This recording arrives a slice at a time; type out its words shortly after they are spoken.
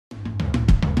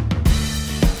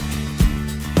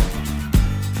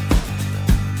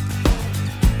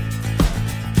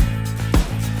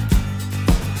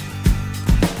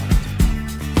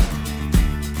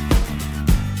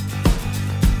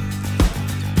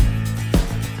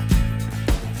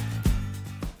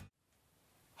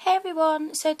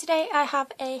everyone, so today I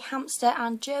have a hamster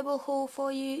and gerbil haul for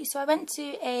you. So I went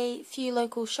to a few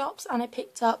local shops and I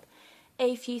picked up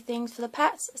a few things for the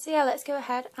pets. So yeah, let's go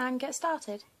ahead and get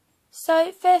started.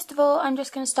 So first of all, I'm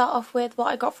just going to start off with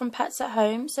what I got from Pets at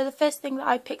Home. So the first thing that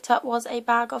I picked up was a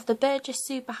bag of the Burgess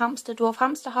Super Hamster Dwarf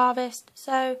Hamster Harvest.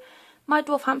 So my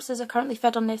dwarf hamsters are currently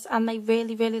fed on this and they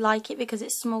really like it because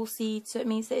it's small seed, so it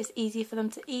means that it's easier for them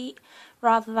to eat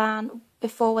rather than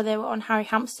before where they were on Harry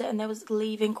Hamster and they was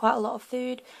leaving quite a lot of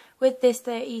food. With this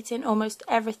they're eating almost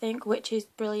everything, which is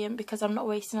brilliant because I'm not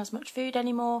wasting as much food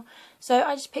anymore. So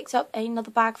I just picked up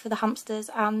another bag for the hamsters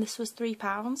and this was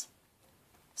 £3.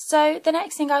 So the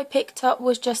next thing I picked up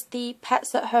was just the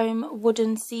Pets at Home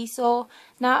wooden seesaw.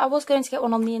 Now I was going to get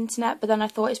one on the internet, but then I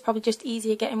thought it's probably just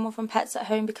easier getting one from Pets at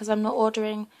Home because I'm not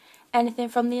ordering anything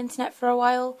from the internet for a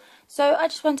while. So I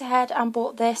just went ahead and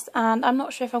bought this, and I'm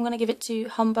not sure if I'm going to give it to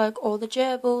Humbug or the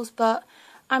Gerbils, but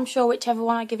I'm sure whichever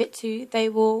one I give it to they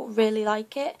will really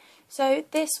like it. So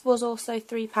this was also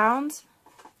 £3.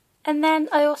 And then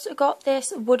I also got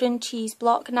this wooden cheese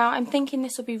block. Now I'm thinking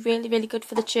this will be really good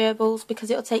for the gerbils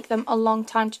because it'll take them a long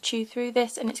time to chew through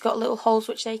this, and it's got little holes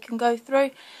which they can go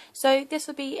through. So this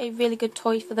will be a really good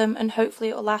toy for them and hopefully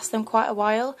it will last them quite a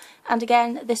while. And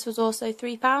again, this was also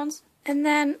 £3. And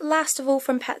then last of all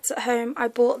from Pets at Home, I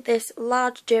bought this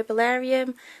large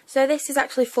gerbilarium. So this is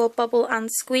actually for Bubble and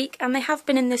Squeak, and they have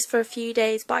been in this for a few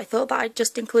days, but I thought that I'd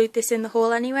just include this in the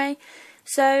haul anyway.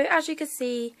 So as you can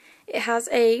see, it has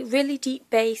a really deep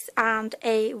base and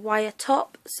a wire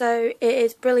top, so it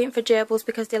is brilliant for gerbils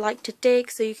because they like to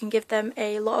dig, so you can give them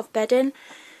a lot of bedding.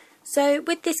 So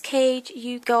with this cage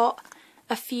you got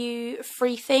a few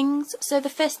free things. So the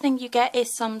first thing you get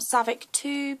is some Savic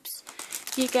tubes,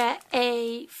 you get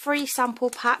a free sample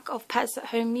pack of Pets at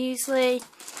Home muesli,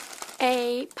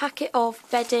 a packet of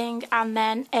bedding, and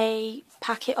then a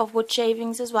packet of wood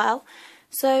shavings as well.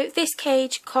 So this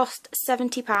cage cost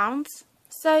 £70.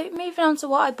 So moving on to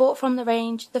what I bought from the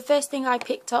range, the first thing I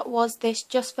picked up was this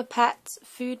Just for Pets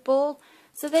food ball.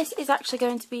 So this is actually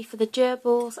going to be for the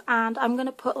gerbils, and I'm going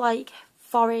to put like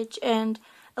forage and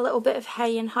a little bit of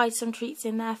hay and hide some treats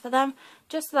in there for them,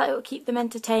 just so that it will keep them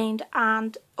entertained,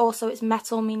 and also it's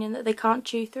metal, meaning that they can't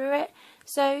chew through it.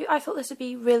 So I thought this would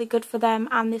be really good for them,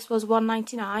 and this was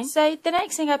 £1.99. So the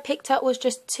next thing I picked up was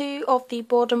just 2 of the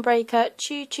Boredom Breaker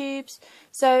chew tubes.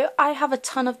 So I have a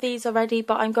ton of these already,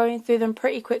 but I'm going through them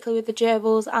pretty quickly with the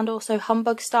gerbils, and also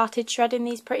Humbug started shredding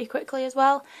these pretty quickly as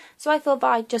well. So I thought that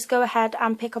I'd just go ahead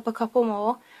and pick up a couple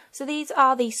more. So these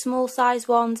are the small size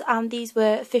ones, and these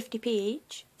were 50p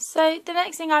each. So the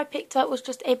next thing I picked up was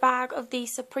just a bag of the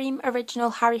Supreme Original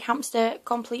Harry Hamster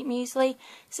Complete Muesli.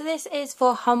 So this is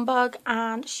for Humbug,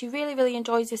 and she really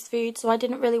enjoys this food, so I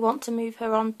didn't really want to move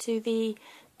her on to the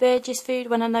Burgess food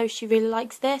when I know she really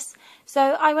likes this.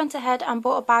 So I went ahead and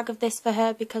bought a bag of this for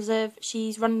her because of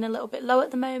she's running a little bit low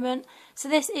at the moment. So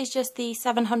this is just the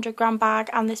 700g bag,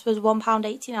 and this was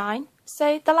 £1.89.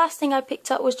 So the last thing I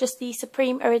picked up was just the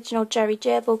Supreme Original Jerry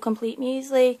Gerbil Complete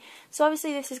Muesli. So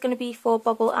obviously this is going to be for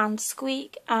Bubble and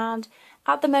Squeak, and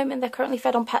at the moment they're currently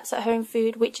fed on Pets at Home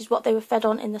food, which is what they were fed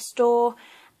on in the store.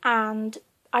 And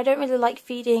I don't really like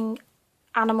feeding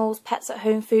animals Pets at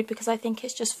Home food because I think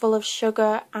it's just full of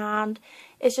sugar and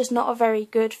it's just not a very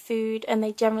good food, and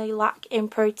they generally lack in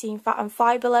protein, fat and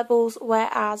fibre levels,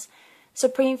 whereas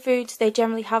Supreme Foods, they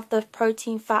generally have the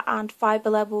protein, fat and fibre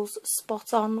levels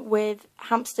spot on with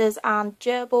hamsters and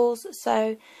gerbils.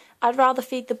 So I'd rather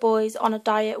feed the boys on a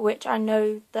diet which I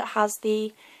know that has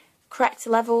the correct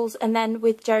levels, and then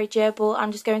with Jerry Gerbil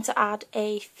I'm just going to add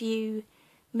a few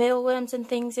mealworms and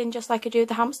things in just like I do with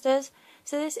the hamsters.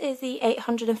 So this is the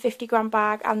 850g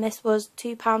bag, and this was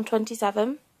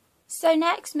 £2.27. So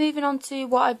next, moving on to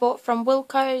what I bought from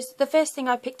Wilko's, the first thing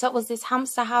I picked up was this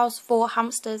hamster house for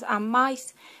hamsters and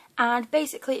mice, and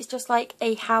basically it's just like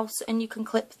a house and you can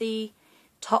clip the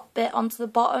top bit onto the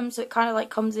bottom, so it kind of like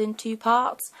comes in 2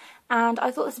 parts. And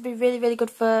I thought this would be really good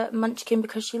for Munchkin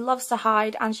because she loves to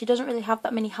hide and she doesn't really have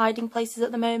that many hiding places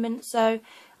at the moment, so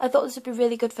I thought this would be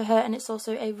really good for her, and it's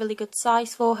also a really good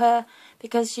size for her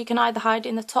because she can either hide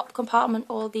in the top compartment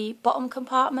or the bottom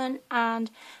compartment. And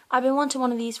I've been wanting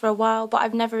one of these for a while, but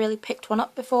I've never really picked one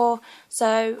up before,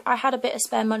 so I had a bit of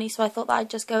spare money, so I thought that I'd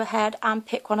just go ahead and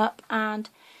pick one up and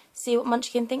see what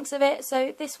Munchkin thinks of it.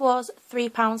 So this was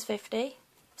 £3.50.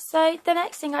 So the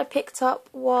next thing I picked up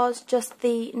was just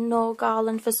the Knorr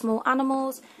garland for small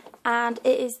animals, and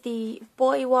it is the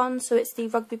boy one, so it's the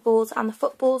rugby balls and the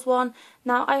footballs one.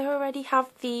 Now I already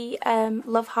have the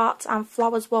love hearts and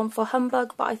flowers one for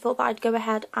Humbug, but I thought that I'd go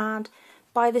ahead and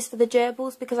buy this for the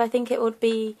gerbils because I think it would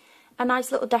be a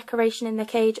nice little decoration in their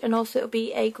cage, and also it'll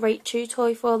be a great chew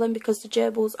toy for them because the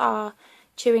gerbils are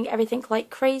chewing everything like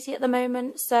crazy at the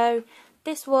moment. So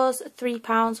this was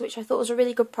 £3, which I thought was a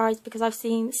really good price because I've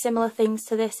seen similar things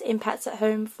to this in Pets at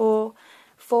Home for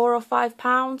 £4 or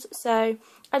 £5. So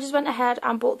I just went ahead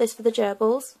and bought this for the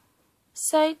gerbils.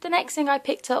 So the next thing I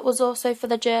picked up was also for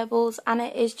the gerbils, and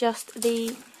it is just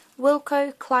the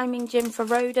Wilco climbing gym for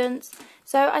rodents.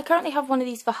 So I currently have one of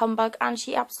these for Humbug and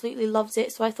she absolutely loves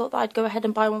it, so I thought that I'd go ahead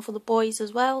and buy one for the boys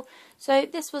as well. So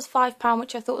this was £5,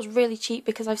 which I thought was really cheap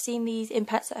because I've seen these in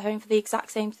Pets at Home for the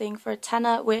exact same thing for a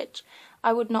tenner, which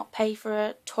I would not pay for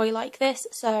a toy like this.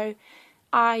 So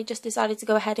I just decided to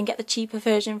go ahead and get the cheaper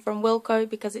version from Wilco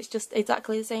because it's just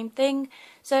exactly the same thing.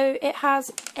 So it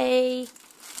has a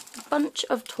bunch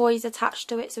of toys attached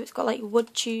to it, so it's got like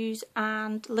wood chews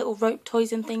and little rope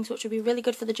toys and things, which would be really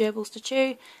good for the gerbils to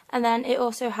chew, and then it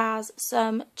also has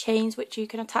some chains which you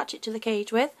can attach it to the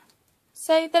cage with.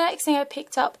 So the next thing I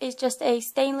picked up is just a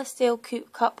stainless steel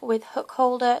coop cup with hook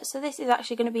holder. So this is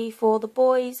actually going to be for the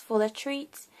boys for their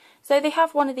treats. So they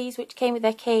have one of these which came with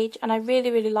their cage, and I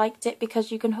really liked it because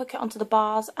you can hook it onto the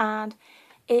bars and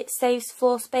it saves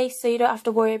floor space, so you don't have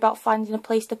to worry about finding a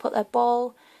place to put their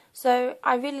ball. So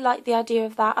I really like the idea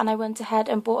of that, and I went ahead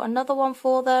and bought another one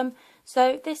for them.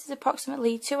 So this is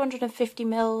approximately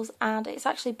 250ml, and it's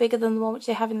actually bigger than the one which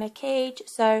they have in their cage.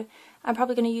 So I'm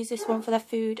probably going to use this one for their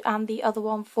food and the other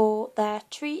one for their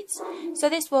treats. So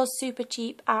this was super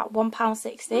cheap at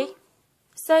 £1.60.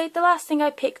 So the last thing I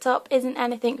picked up isn't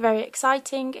anything very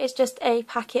exciting. It's just a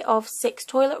packet of 6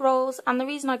 toilet rolls, and the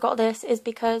reason I got this is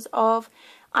because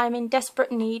I'm in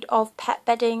desperate need of pet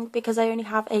bedding because I only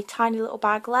have a tiny little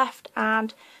bag left,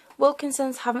 and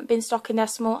Wilkinson's haven't been stocking their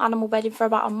small animal bedding for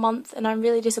about a month, and I'm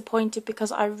really disappointed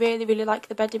because I really like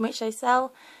the bedding which they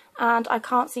sell and I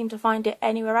can't seem to find it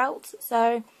anywhere else.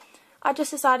 So I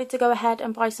just decided to go ahead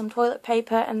and buy some toilet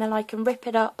paper, and then I can rip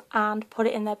it up and put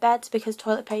it in their beds because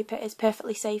toilet paper is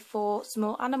perfectly safe for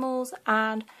small animals.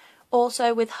 And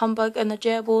also with Humbug and the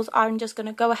gerbils, I'm just going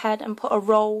to go ahead and put a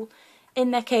roll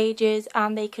in their cages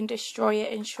and they can destroy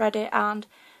it and shred it and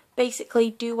basically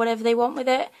do whatever they want with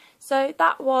it. So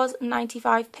that was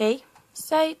 95p.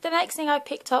 So the next thing I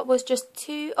picked up was just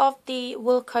 2 of the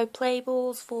Wilco play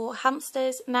balls for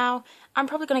hamsters. Now I'm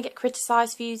probably going to get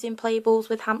criticised for using play balls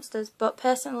with hamsters, but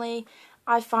personally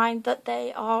I find that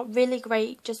they are really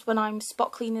great just when I'm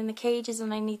spot cleaning the cages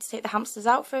and I need to take the hamsters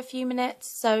out for a few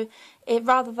minutes. So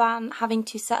rather than having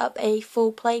to set up a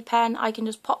full playpen, I can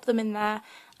just pop them in there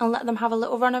and let them have a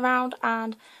little run around.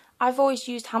 And I've always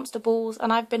used hamster balls,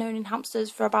 and I've been owning hamsters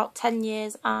for about 10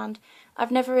 years and I've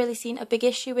never really seen a big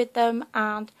issue with them,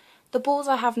 and the balls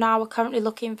I have now are currently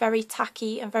looking very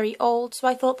tacky and very old, so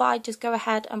I thought that I'd just go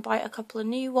ahead and buy a couple of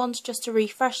new ones just to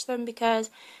refresh them, because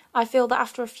I feel that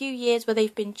after a few years where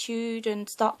they've been chewed and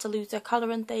start to lose their colour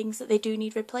and things, that they do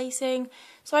need replacing.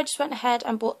 So I just went ahead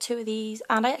and bought 2 of these,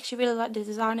 and I actually really like the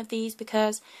design of these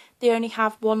because they only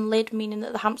have one lid, meaning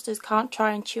that the hamsters can't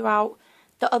try and chew out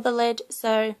the other lid.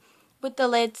 So with the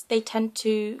lids, they tend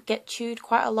to get chewed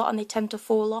quite a lot and they tend to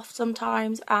fall off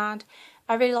sometimes, and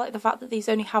I really like the fact that these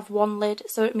only have one lid,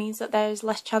 so it means that there's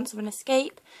less chance of an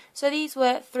escape. So these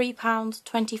were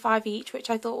 £3.25 each,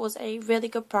 which I thought was a really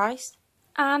good price.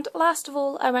 And last of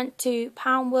all, I went to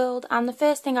Pound World, and the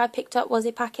first thing I picked up was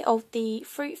a packet of the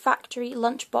Fruit Factory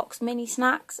Lunchbox mini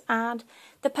snacks, and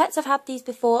the pets have had these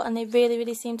before and they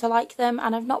really seem to like them,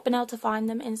 and I've not been able to find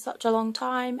them in such a long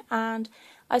time, and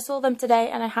I saw them today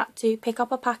and I had to pick up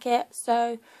a packet.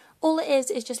 So all it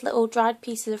is just little dried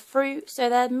pieces of fruit. So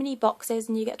they're mini boxes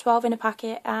and you get 12 in a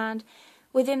packet, and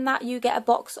within that you get a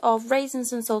box of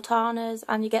raisins and sultanas,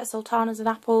 and you get sultanas and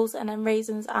apples, and then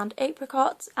raisins and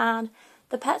apricots, and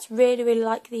the pets really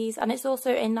like these, and it's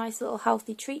also a nice little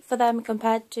healthy treat for them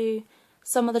compared to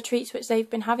some of the treats which they've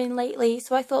been having lately.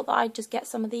 So I thought that I'd just get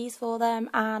some of these for them,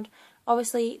 and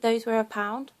obviously those were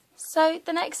 £1. So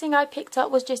the next thing I picked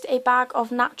up was just a bag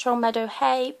of Natural Meadow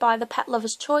hay by the Pet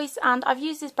Lover's Choice, and I've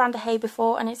used this brand of hay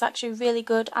before and it's actually really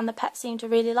good and the pets seem to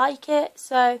really like it.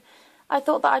 So I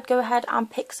thought that I'd go ahead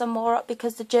and pick some more up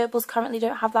because the gerbils currently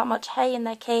don't have that much hay in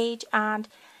their cage, and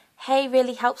hay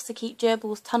really helps to keep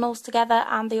gerbils' tunnels together,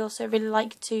 and they also really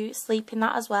like to sleep in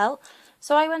that as well.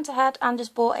 So I went ahead and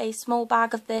just bought a small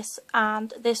bag of this,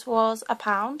 and this was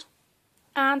 £1.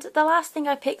 And the last thing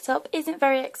I picked up isn't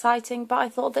very exciting, but I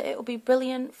thought that it would be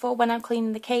brilliant for when I'm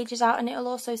cleaning the cages out, and it'll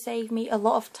also save me a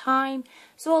lot of time.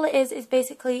 So all it is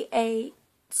basically a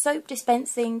soap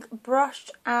dispensing brush,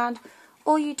 and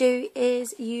all you do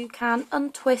is you can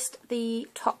untwist the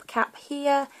top cap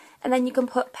here, and then you can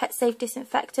put Pet Safe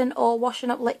disinfectant or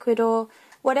washing up liquid or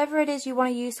whatever it is you want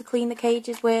to use to clean the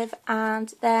cages with,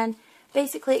 and then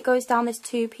basically it goes down this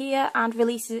tube here and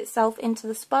releases itself into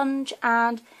the sponge,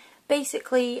 and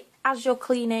basically as you're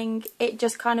cleaning it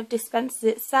just kind of dispenses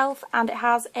itself, and it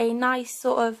has a nice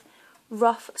sort of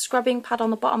rough scrubbing pad on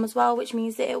the bottom as well, which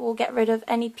means that it will get rid of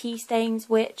any pee stains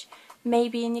which may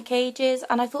be in your cages.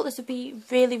 And I thought this would be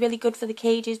really, really good for the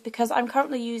cages because I'm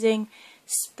currently using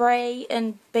spray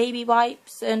and baby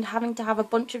wipes and having to have a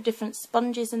bunch of different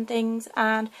sponges and things,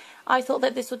 and I thought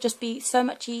that this would just be so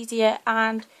much easier,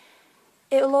 and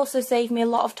it will also save me a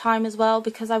lot of time as well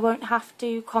because I won't have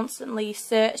to constantly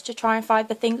search to try and find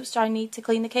the things which I need to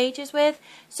clean the cages with.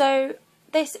 So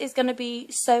this is going to be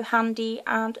so handy,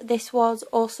 and this was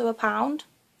also £1.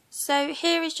 So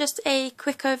here is just a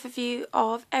quick overview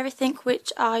of everything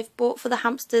which I've bought for the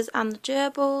hamsters and the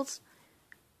gerbils.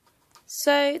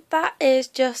 So that is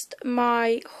just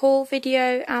my haul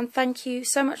video, and thank you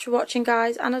so much for watching,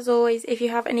 guys, and as always, if you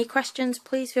have any questions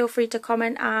please feel free to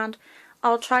comment and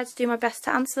I'll try to do my best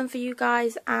to answer them for you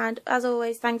guys. And as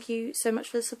always, thank you so much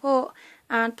for the support,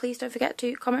 and please don't forget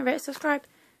to comment, rate, subscribe.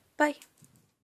 Bye.